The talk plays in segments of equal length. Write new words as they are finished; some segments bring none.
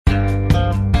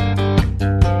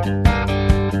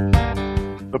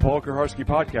Paul Kuharsky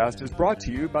Podcast is brought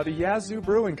to you by the Yazoo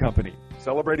Brewing Company,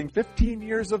 celebrating 15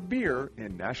 years of beer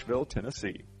in Nashville,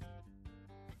 Tennessee.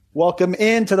 Welcome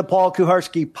into the Paul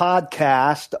Kuharsky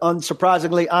Podcast.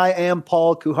 Unsurprisingly, I am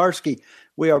Paul Kuharsky.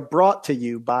 We are brought to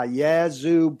you by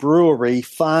Yazoo Brewery,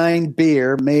 fine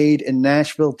beer made in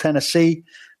Nashville, Tennessee,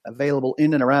 available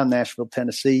in and around Nashville,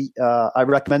 Tennessee. I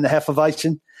recommend the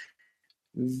Hefeweizen.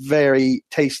 Very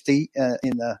tasty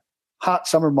in the hot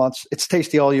summer months. It's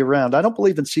tasty all year round. I don't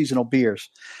believe in seasonal beers,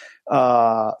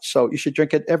 so you should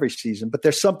drink it every season. But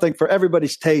there's something for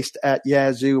everybody's taste at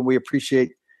Yazoo, and we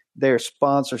appreciate their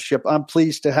sponsorship. I'm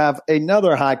pleased to have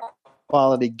another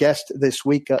high-quality guest this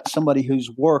week, somebody whose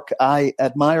work I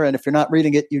admire, and if you're not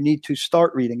reading it, you need to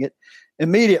start reading it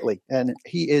immediately. And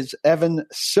he is Evan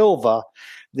Silva,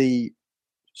 the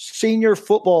senior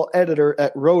football editor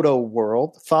at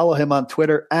RotoWorld. Follow him on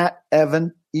Twitter at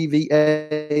Evan,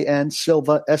 E-V-A-N,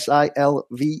 Silva,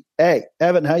 S-I-L-V-A.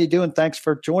 Evan, how you doing? Thanks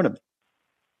for joining me.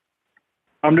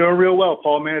 I'm doing real well,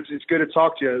 Paul, man. It's good to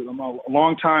talk to you. I'm a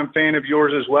longtime fan of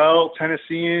yours as well.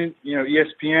 Tennessean,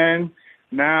 ESPN,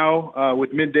 now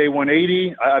with Midday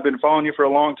 180. I've been following you for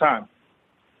a long time.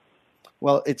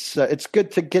 Well, it's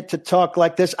good to get to talk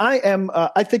like this.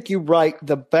 I think you write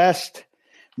the best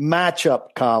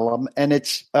matchup column, and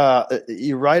it's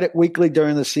you write it weekly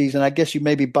during the season. I guess you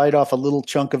maybe bite off a little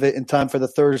chunk of it in time for the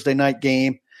Thursday night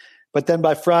game, but then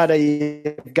by Friday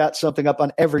you've got something up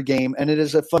on every game, and it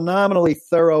is a phenomenally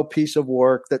thorough piece of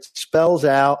work that spells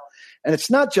out. And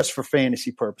it's not just for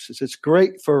fantasy purposes. It's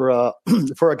great for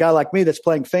for a guy like me that's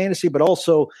playing fantasy, but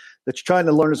also that's trying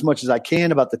to learn as much as I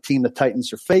can about the team the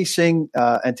Titans are facing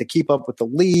and to keep up with the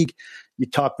league. You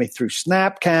talk me through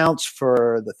snap counts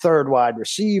for the third wide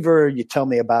receiver. You tell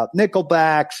me about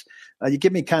nickelbacks. You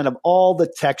give me kind of all the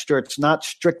texture. It's not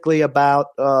strictly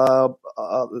about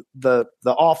the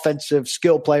offensive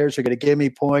skill players who are going to give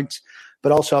me points,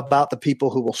 but also about the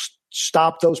people who will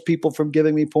stop those people from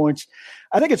giving me points.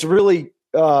 I think it's really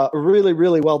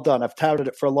well done. I've touted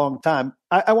it for a long time.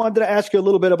 I wanted to ask you a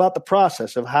little bit about the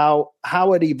process of how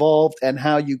it evolved and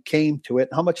how you came to it,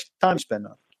 and how much time you spent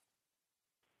on it.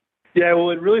 Yeah, well,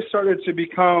 it really started to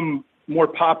become more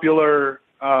popular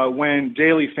when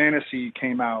daily fantasy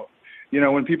came out.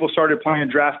 When people started playing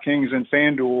DraftKings and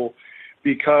FanDuel,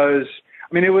 because,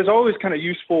 it was always kind of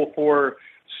useful for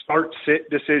start-sit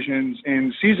decisions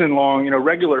in season-long,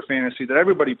 regular fantasy that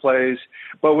everybody plays.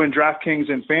 But when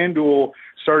DraftKings and FanDuel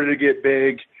started to get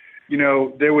big,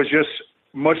 there was just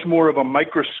much more of a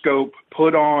microscope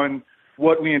put on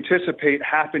what we anticipate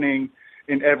happening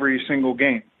in every single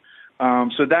game.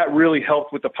 So that really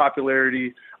helped with the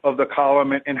popularity of the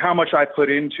column and how much I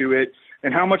put into it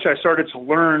and how much I started to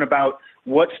learn about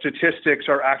what statistics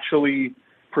are actually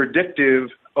predictive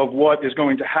of what is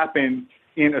going to happen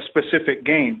in a specific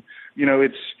game.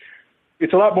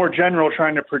 It's a lot more general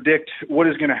trying to predict what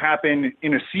is going to happen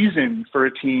in a season for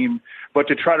a team, but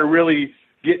to try to really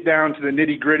get down to the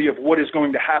nitty-gritty of what is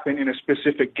going to happen in a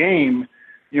specific game,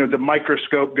 the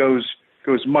microscope goes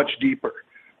much deeper.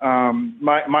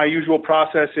 My usual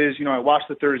process is, I watch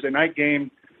the Thursday night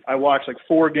game. I watch like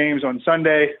 4 games on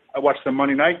Sunday. I watch the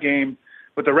Monday night game,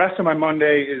 but the rest of my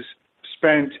Monday is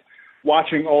spent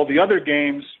watching all the other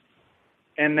games.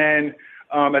 And then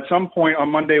at some point on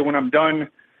Monday, when I'm done,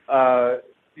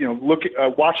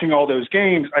 watching all those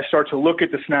games, I start to look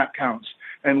at the snap counts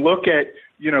and look at,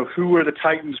 who are the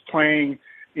Titans playing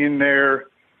in their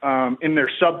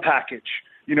sub package,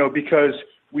 because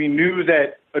we knew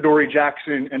that Adoree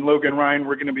Jackson and Logan Ryan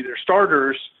were going to be their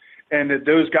starters and that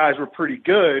those guys were pretty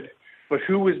good, but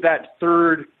who was that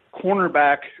third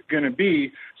cornerback going to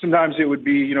be? Sometimes it would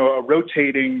be, a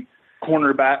rotating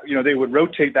cornerback, they would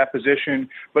rotate that position,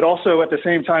 but also at the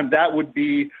same time, that would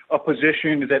be a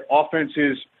position that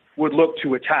offenses would look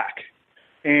to attack.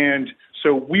 And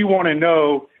so we want to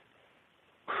know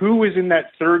who is in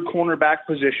that third cornerback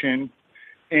position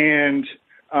and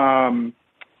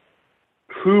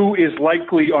who is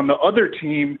likely on the other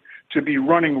team to be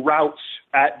running routes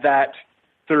at that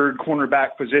third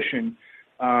cornerback position.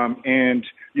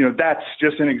 That's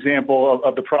just an example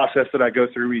of the process that I go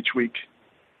through each week.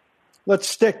 Let's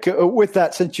stick with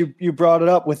that since you brought it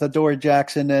up with Adoree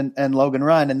Jackson and Logan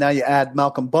Ryan, and now you add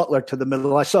Malcolm Butler to the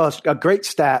middle. I saw a great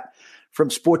stat from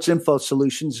Sports Info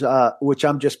Solutions, which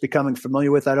I'm just becoming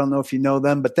familiar with. I don't know if you know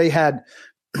them, but they had,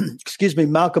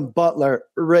 Malcolm Butler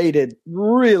rated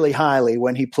really highly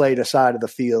when he played a side of the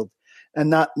field and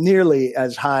not nearly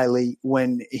as highly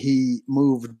when he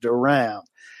moved around.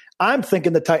 I'm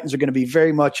thinking the Titans are going to be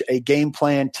very much a game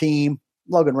plan team.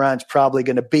 Logan Ryan's probably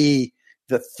going to be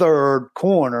the third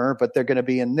corner, but they're going to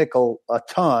be in nickel a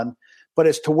ton. But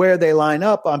as to where they line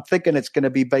up, I'm thinking it's going to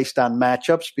be based on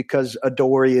matchups because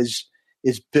Adoree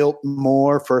is built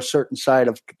more for a certain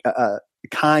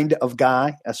kind of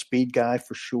guy, a speed guy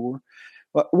for sure.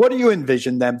 What do you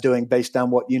envision them doing based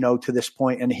on what you know to this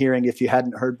point and hearing, if you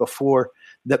hadn't heard before,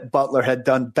 that Butler had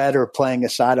done better playing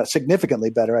significantly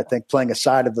better, I think, playing a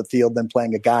side of the field than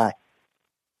playing a guy?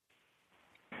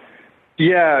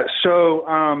 Yeah,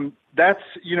 so that's,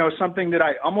 something that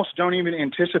I almost don't even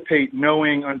anticipate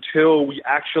knowing until we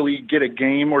actually get a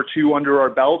game or two under our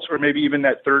belts, or maybe even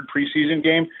that third preseason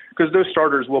game, because those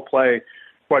starters will play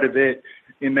quite a bit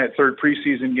in that third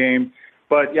preseason game.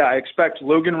 But, yeah, I expect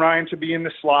Logan Ryan to be in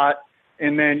the slot.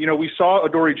 And then, we saw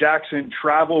Adoree Jackson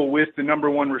travel with the number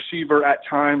one receiver at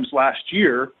times last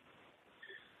year.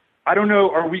 I don't know,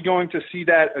 are we going to see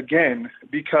that again?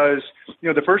 Because,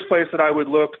 the first place that I would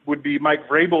look would be Mike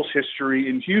Vrabel's history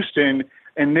in Houston,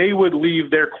 and they would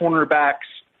leave their cornerbacks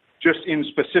just in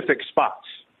specific spots.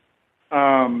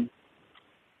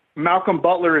 Malcolm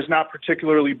Butler is not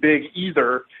particularly big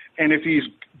either, and if he's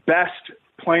best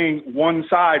playing one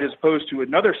side as opposed to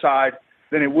another side,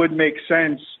 then it would make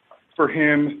sense for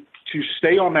him to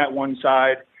stay on that one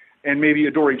side and maybe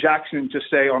Adoree Jackson to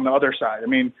stay on the other side. I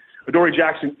mean, Adoree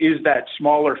Jackson is that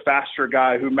smaller, faster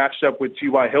guy who matched up with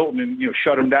T.Y. Hilton and,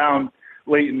 shut him down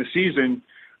late in the season.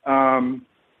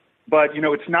 But,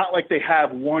 it's not like they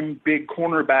have one big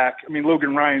cornerback. I mean,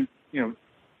 Logan Ryan,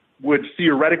 would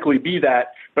theoretically be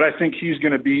that, but I think he's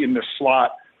going to be in the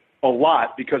slot a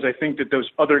lot because I think that those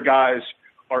other guys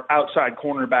are outside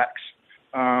cornerbacks.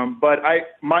 But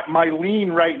my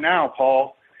lean right now,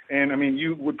 Paul, and I mean,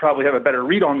 you would probably have a better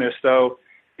read on this though,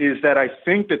 is that I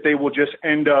think that they will just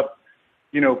end up,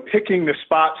 picking the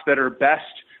spots that are best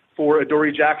for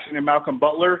Adoree Jackson and Malcolm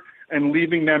Butler and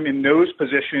leaving them in those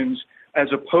positions as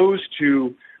opposed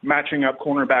to matching up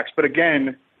cornerbacks. But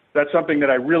again, that's something that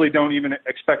I really don't even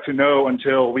expect to know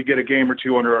until we get a game or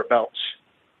two under our belts.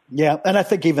 Yeah, and I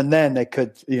think even then they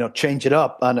could, change it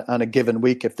up on a given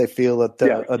week if they feel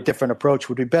that a different approach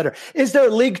would be better. Is there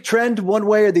a league trend one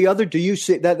way or the other? Do you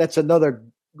see that? That's another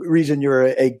reason you're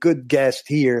a good guest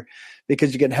here,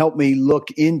 because you can help me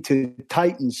look into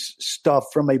Titans stuff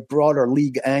from a broader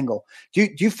league angle. Do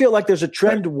you feel like there's a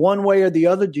trend one way or the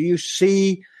other? Do you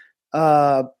see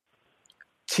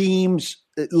teams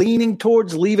leaning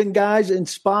towards leaving guys in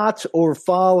spots or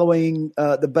following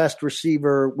the best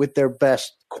receiver with their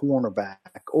best cornerback?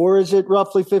 Or is it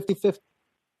roughly 50-50?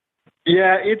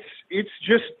 Yeah, it's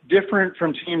just different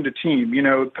from team to team.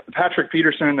 Patrick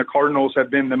Peterson and the Cardinals have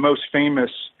been the most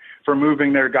famous for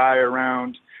moving their guy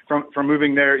around, from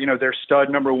moving their stud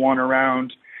number one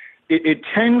around. It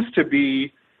tends to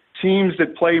be teams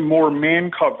that play more man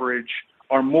coverage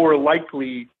are more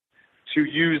likely to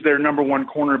use their number one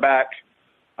cornerback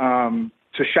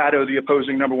to shadow the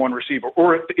opposing number one receiver,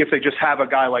 or if they just have a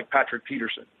guy like Patrick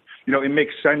Peterson. It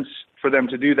makes sense for them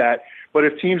to do that. But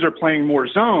if teams are playing more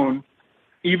zone,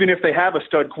 even if they have a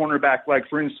stud cornerback like,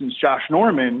 for instance, Josh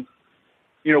Norman,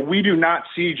 we do not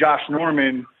see Josh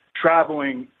Norman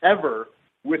traveling ever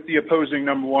with the opposing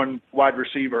number one wide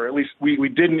receiver. At least we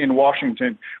didn't in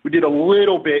Washington. We did a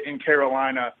little bit in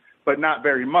Carolina, but not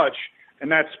very much.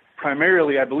 And that's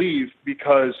primarily, I believe,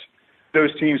 because those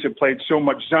teams have played so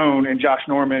much zone, and Josh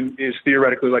Norman is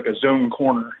theoretically like a zone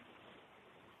corner.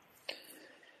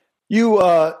 You,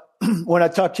 when I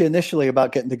talked to you initially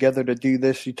about getting together to do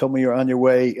this, you told me you're on your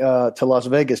way to Las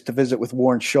Vegas to visit with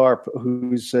Warren Sharp,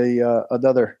 who's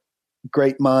another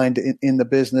great mind in the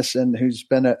business and who's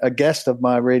been a guest of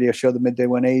my radio show, the Midday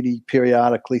 180,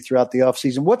 periodically throughout the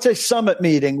offseason. What's a summit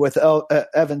meeting with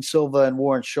Evan Silva and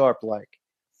Warren Sharp like?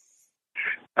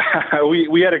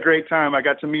 We had a great time. I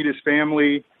got to meet his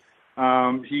family.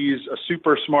 He's a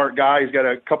super smart guy. He's got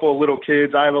a couple of little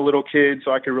kids. I have a little kid,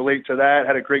 so I could relate to that.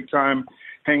 Had a great time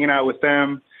hanging out with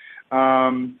them.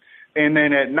 And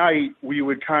then at night, we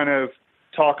would kind of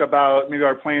talk about maybe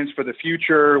our plans for the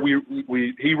future.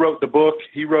 He wrote the book.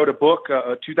 He wrote a book,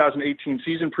 a 2018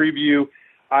 season preview.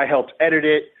 I helped edit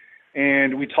it,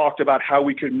 and we talked about how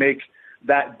we could make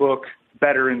that book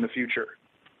better in the future.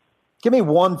 Give me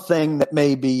one thing that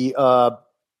maybe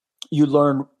you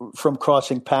learned from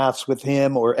crossing paths with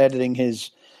him or editing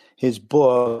his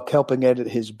book, helping edit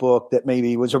his book, that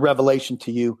maybe was a revelation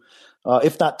to you.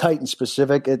 If not Titan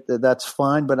specific, that's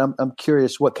fine. But I'm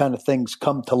curious what kind of things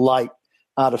come to light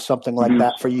out of something like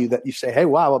that for you that you say, hey,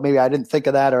 wow, well, maybe I didn't think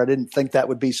of that, or I didn't think that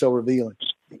would be so revealing.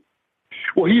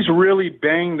 Well, he's really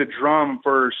banged the drum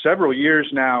for several years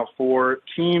now for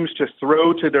teams to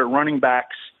throw to their running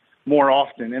backs more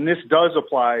often. And this does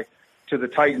apply to the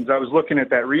Titans. I was looking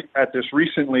at this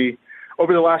recently.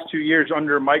 Over the last 2 years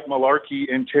under Mike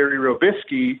Mularkey and Terry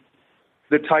Robisky,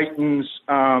 the Titans,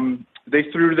 they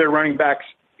threw to their running backs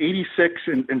 86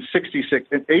 and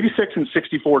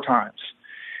 64 times.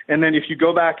 And then if you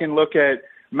go back and look at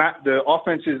the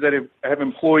offenses that have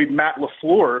employed Matt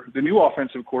LaFleur, the new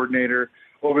offensive coordinator,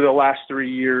 over the last 3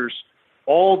 years,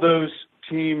 all those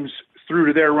teams threw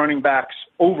to their running backs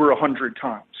over 100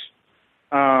 times.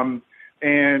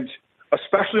 And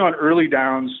especially on early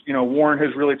downs, Warren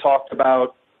has really talked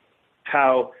about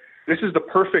how this is the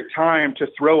perfect time to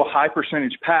throw a high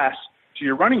percentage pass to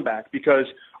your running back, because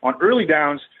on early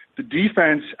downs, the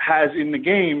defense has in the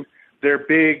game their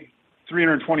big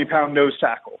 320-pound nose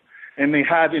tackle, and they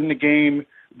have in the game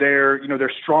their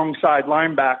strong side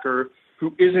linebacker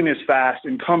who isn't as fast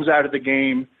and comes out of the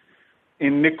game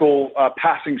in nickel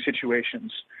passing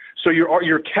situations. So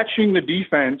you're catching the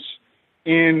defense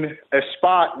in a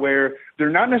spot where they're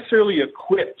not necessarily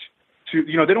equipped to,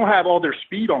 they don't have all their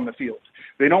speed on the field.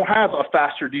 They don't have a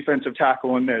faster defensive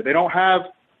tackle in there. They don't have,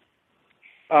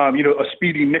 a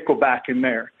speedy nickel back in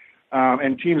there.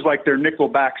 And teams like their nickel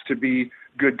backs to be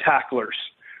good tacklers.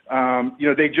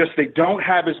 They don't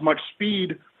have as much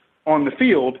speed on the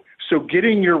field. So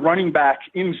getting your running back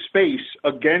in space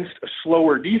against a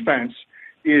slower defense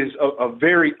is a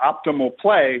very optimal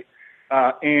play.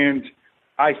 And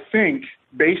I think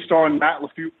based on Matt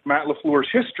LaFleur's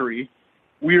history,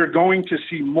 we are going to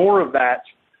see more of that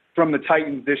from the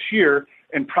Titans this year.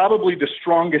 And probably the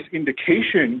strongest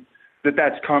indication that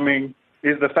that's coming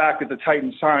is the fact that the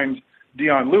Titans signed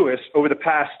Dion Lewis. Over the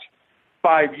past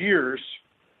 5 years,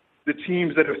 the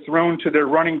teams that have thrown to their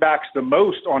running backs the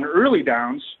most on early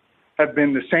downs have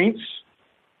been the Saints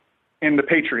and the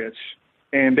Patriots,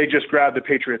 and they just grabbed the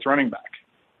Patriots running back.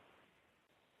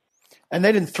 And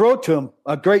they didn't throw to him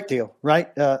a great deal, right?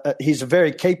 He's a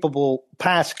very capable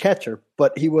pass catcher,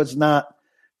 but he was not,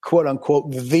 quote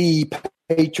unquote, the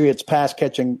Patriots pass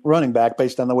catching running back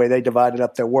based on the way they divided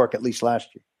up their work, at least last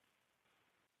year.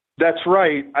 That's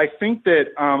right. I think that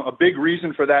a big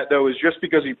reason for that, though, is just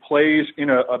because he played in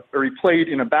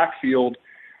a backfield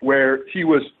where he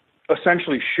was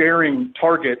essentially sharing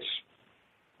targets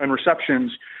and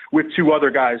receptions with two other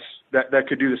guys that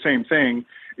could do the same thing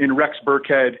in Rex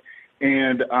Burkhead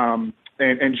and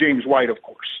James White, of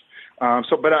course.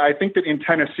 But I think that in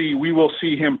Tennessee, we will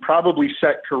see him probably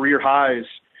set career highs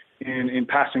in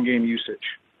passing game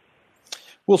usage.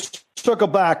 We'll circle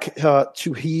back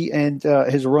to he and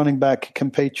his running back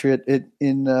compatriot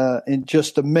in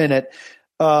just a minute.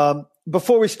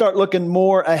 Before we start looking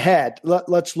more ahead,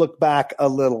 let's look back a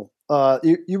little.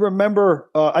 You remember,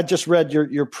 I just read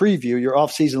your preview, your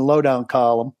offseason lowdown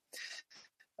column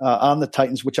on the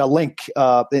Titans, which I'll link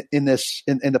in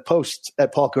the post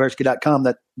at paulkuharsky.com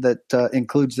that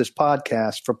includes this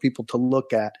podcast for people to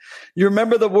look at. You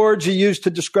remember the words you used to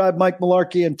describe Mike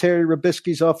Mularkey and Terry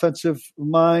Robisky's offensive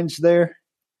minds there?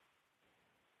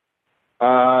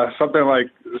 Something like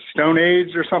Stone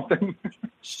Age or something.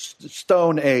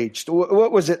 Stone Aged.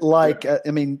 What was it like? I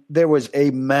mean, there was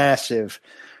a massive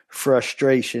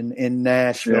frustration in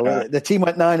Nashville. Yeah. The team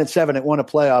went 9-7. It won a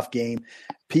playoff game.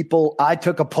 I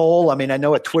took a poll. I mean, I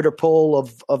know a Twitter poll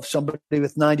of somebody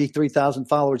with 93,000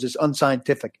 followers is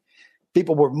unscientific.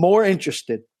 People were more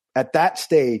interested at that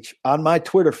stage on my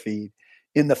Twitter feed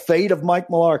in the fate of Mike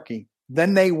Mularkey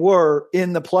than they were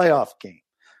in the playoff game.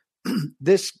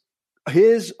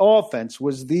 His offense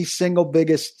was the single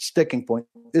biggest sticking point.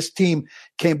 This team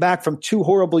came back from 2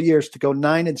 horrible years to go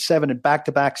 9-7 in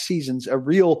back-to-back seasons, a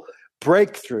real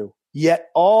breakthrough. Yet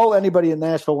all anybody in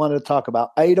Nashville wanted to talk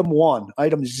about, item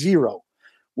 0,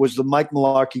 was the Mike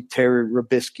Mularkey, Terry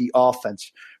Robisky offense.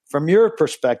 From your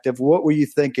perspective, what were you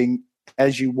thinking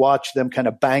as you watched them kind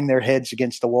of bang their heads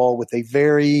against the wall with a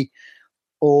very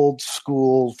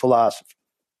old-school philosophy?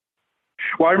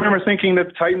 Well, I remember thinking that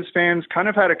the Titans fans kind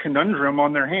of had a conundrum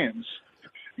on their hands.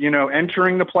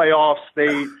 Entering the playoffs,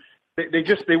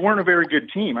 they weren't a very good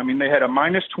team. I mean, they had a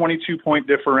minus 22-point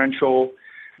differential.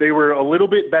 They were a little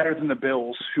bit better than the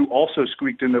Bills, who also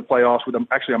squeaked in the playoffs with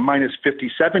actually a minus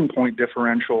 57-point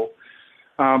differential.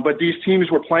 But these teams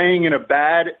were playing in a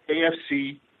bad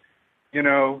AFC,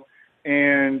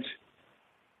 and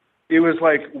it was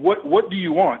like, what do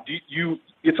you want?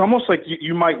 It's almost like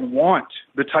you might want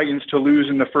the Titans to lose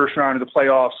in the first round of the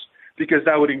playoffs because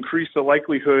that would increase the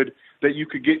likelihood that you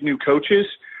could get new coaches.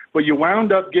 But you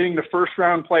wound up getting the first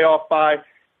round playoff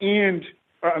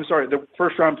the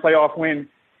first round playoff win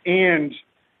and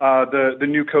the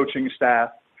new coaching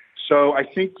staff. So I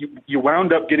think you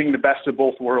wound up getting the best of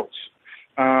both worlds.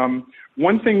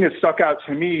 One thing that stuck out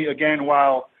to me, again,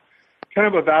 while kind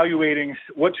of evaluating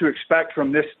what to expect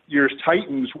from this year's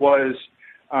Titans was,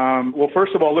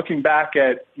 first of all, looking back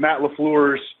at Matt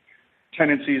LaFleur's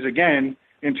tendencies again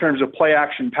in terms of play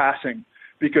action passing,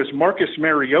 because Marcus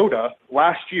Mariota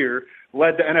last year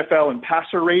led the NFL in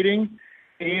passer rating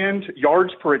and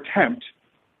yards per attempt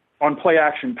on play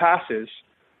action passes,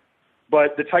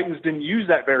 but the Titans didn't use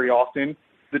that very often.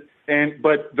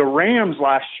 But the Rams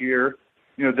last year,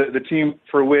 the team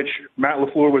for which Matt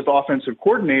LaFleur was the offensive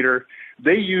coordinator,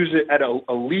 they use it at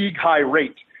a league high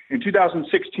rate. In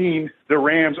 2016, the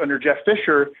Rams under Jeff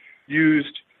Fisher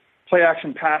used play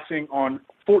action passing on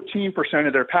 14%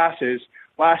 of their passes.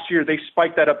 Last year, they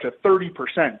spiked that up to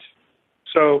 30%.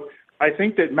 So I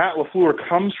think that Matt LaFleur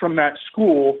comes from that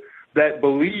school that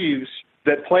believes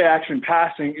that play action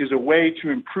passing is a way to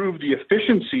improve the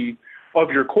efficiency of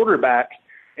your quarterback.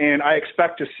 And I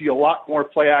expect to see a lot more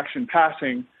play action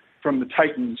passing from the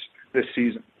Titans this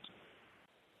season.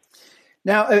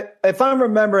 Now, if I'm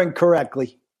remembering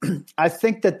correctly, I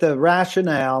think that the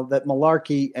rationale that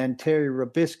Malarkey and Terry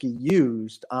Robisky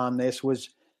used on this was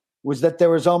that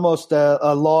there was almost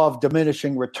a law of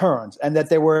diminishing returns, and that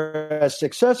they were as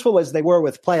successful as they were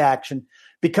with play action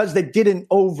because they didn't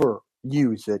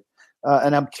overuse it.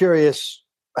 And I'm curious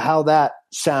how that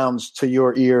sounds to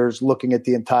your ears, looking at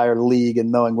the entire league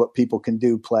and knowing what people can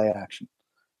do play action.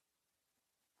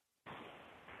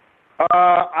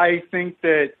 I think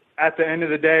that at the end of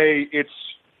the day, it's,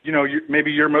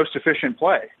 maybe your most efficient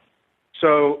play.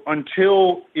 So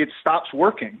until it stops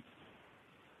working,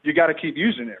 you got to keep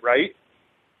using it, right?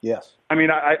 Yes. I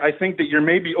mean, I think that you're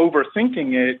maybe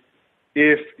overthinking it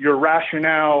if your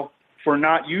rationale for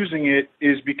not using it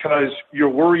is because you're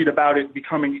worried about it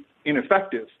becoming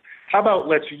ineffective. How about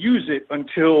let's use it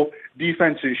until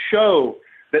defenses show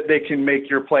that they can make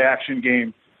your play action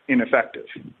game ineffective?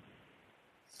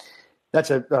 That's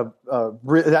I'm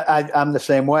the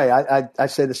same way. I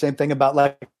say the same thing about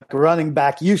like running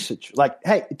back usage. Like,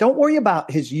 hey, don't worry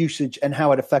about his usage and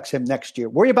how it affects him next year.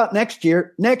 Worry about next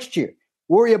year.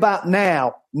 Worry about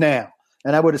now.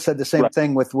 And I would have said the same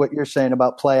thing with what you're saying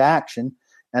about play action.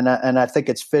 And I think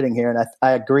it's fitting here. And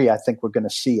I agree. I think we're going to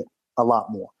see it a lot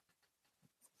more.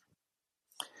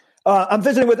 I'm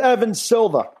visiting with Evan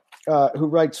Silva, who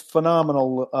writes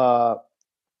phenomenal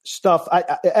stuff.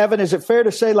 Evan, is it fair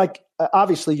to say, like,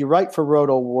 obviously you write for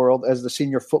RotoWorld as the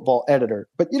senior football editor,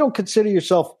 but you don't consider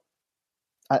yourself,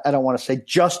 I don't want to say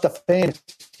just a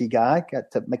fantasy guy,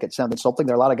 got to make it sound insulting.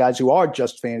 There are a lot of guys who are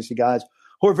just fantasy guys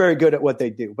who are very good at what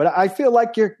they do. But I feel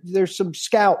like there's some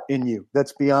scout in you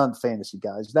that's beyond fantasy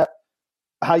guys. Is that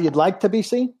how you'd like to be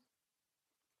seen?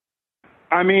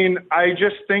 I mean, I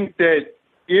just think that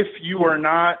if you are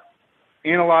not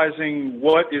analyzing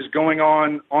what is going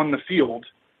on the field,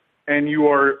 and you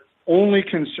are only,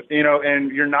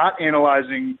 and you're not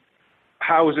analyzing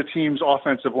how is a team's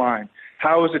offensive line,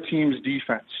 how is a team's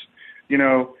defense,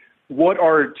 what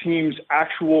are a team's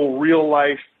actual real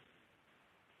life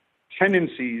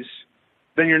tendencies,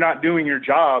 then you're not doing your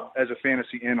job as a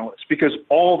fantasy analyst, because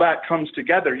all that comes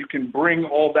together. You can bring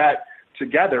all that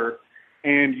together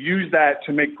and use that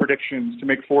to make predictions, to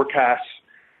make forecasts,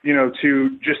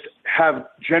 to just have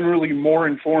generally more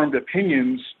informed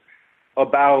opinions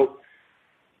about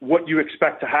what you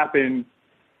expect to happen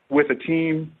with a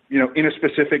team, in a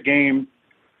specific game,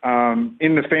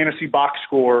 in the fantasy box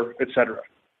score, et cetera.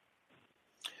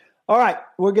 All right.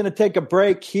 We're going to take a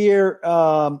break here.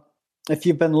 If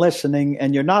you've been listening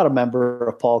and you're not a member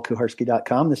of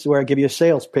paulkuharsky.com, this is where I give you a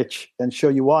sales pitch and show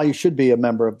you why you should be a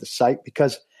member of the site,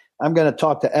 because I'm going to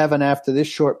talk to Evan after this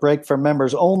short break for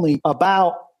members only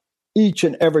about each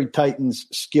and every Titans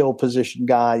skill position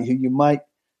guy who you might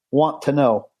want to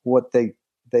know what they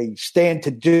stand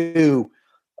to do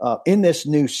in this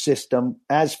new system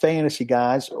as fantasy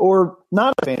guys, or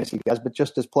not fantasy guys, but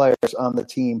just as players on the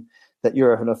team that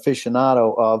you're an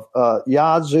aficionado of.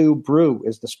 Yazoo Brew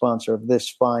is the sponsor of this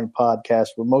fine podcast.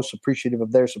 We're most appreciative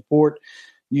of their support.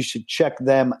 You should check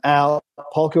them out.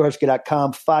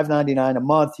 PaulKuharsky.com, $5.99 a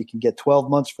month. You can get 12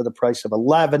 months for the price of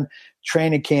 11.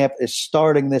 Training camp is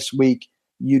starting this week.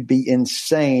 You'd be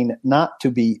insane not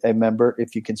to be a member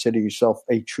if you consider yourself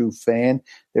a true fan.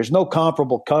 There's no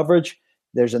comparable coverage.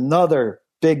 There's another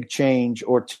big change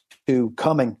or two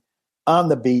coming on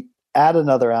the beat at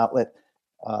another outlet.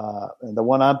 And the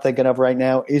one I'm thinking of right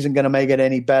now isn't going to make it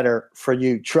any better for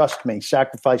you. Trust me.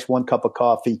 Sacrifice one cup of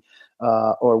coffee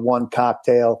or one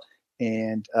cocktail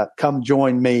and come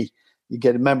join me. You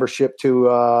get a membership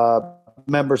to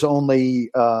members only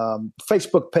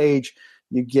Facebook page.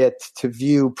 You get to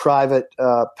view private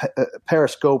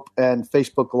Periscope and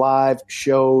Facebook Live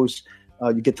shows.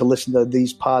 You get to listen to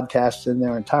these podcasts in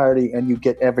their entirety, and you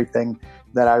get everything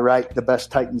that I write, the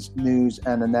best Titans news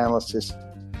and analysis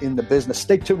in the business.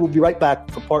 Stay tuned. We'll be right back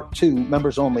for part 2,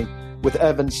 members only, with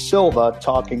Evan Silva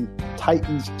talking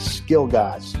Titans skill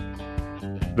guys.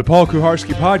 The Paul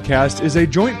Kuharsky Podcast is a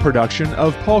joint production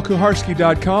of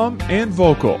paulkuharsky.com and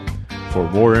Vocal. For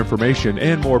more information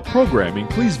and more programming,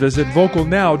 please visit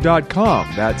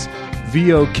vocalnow.com. That's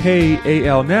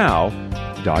VOKAL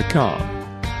now.com.